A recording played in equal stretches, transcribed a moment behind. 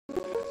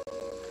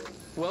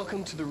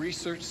Welcome to the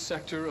research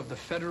sector of the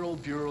Federal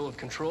Bureau of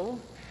Control.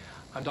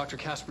 I'm Dr.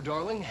 Casper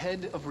Darling,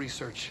 head of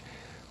research.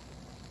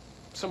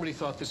 Somebody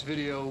thought this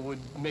video would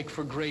make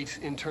for great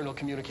internal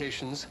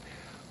communications.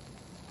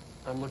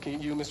 I'm looking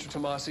at you, Mr.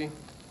 Tomasi.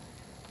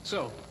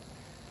 So,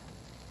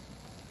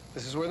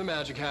 this is where the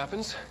magic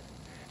happens.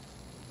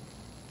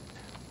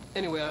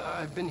 Anyway,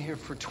 I've been here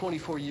for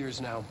 24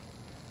 years now.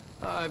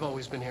 I've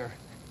always been here.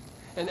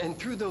 And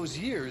through those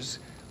years,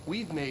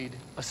 we've made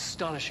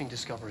astonishing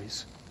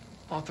discoveries,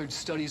 authored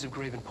studies of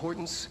grave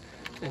importance,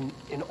 and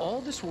in all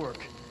this work,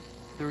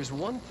 there is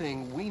one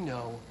thing we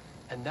know,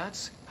 and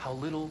that's how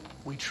little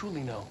we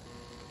truly know.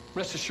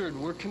 Rest assured,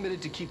 we're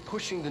committed to keep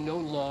pushing the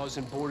known laws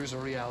and borders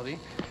of reality,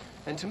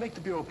 and to make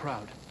the Bureau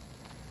proud.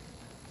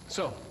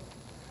 So,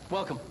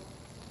 welcome.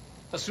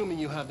 Assuming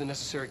you have the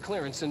necessary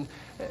clearance, and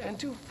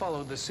do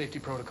follow the safety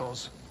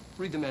protocols.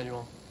 Read the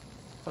manual.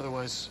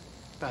 Otherwise,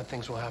 bad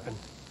things will happen.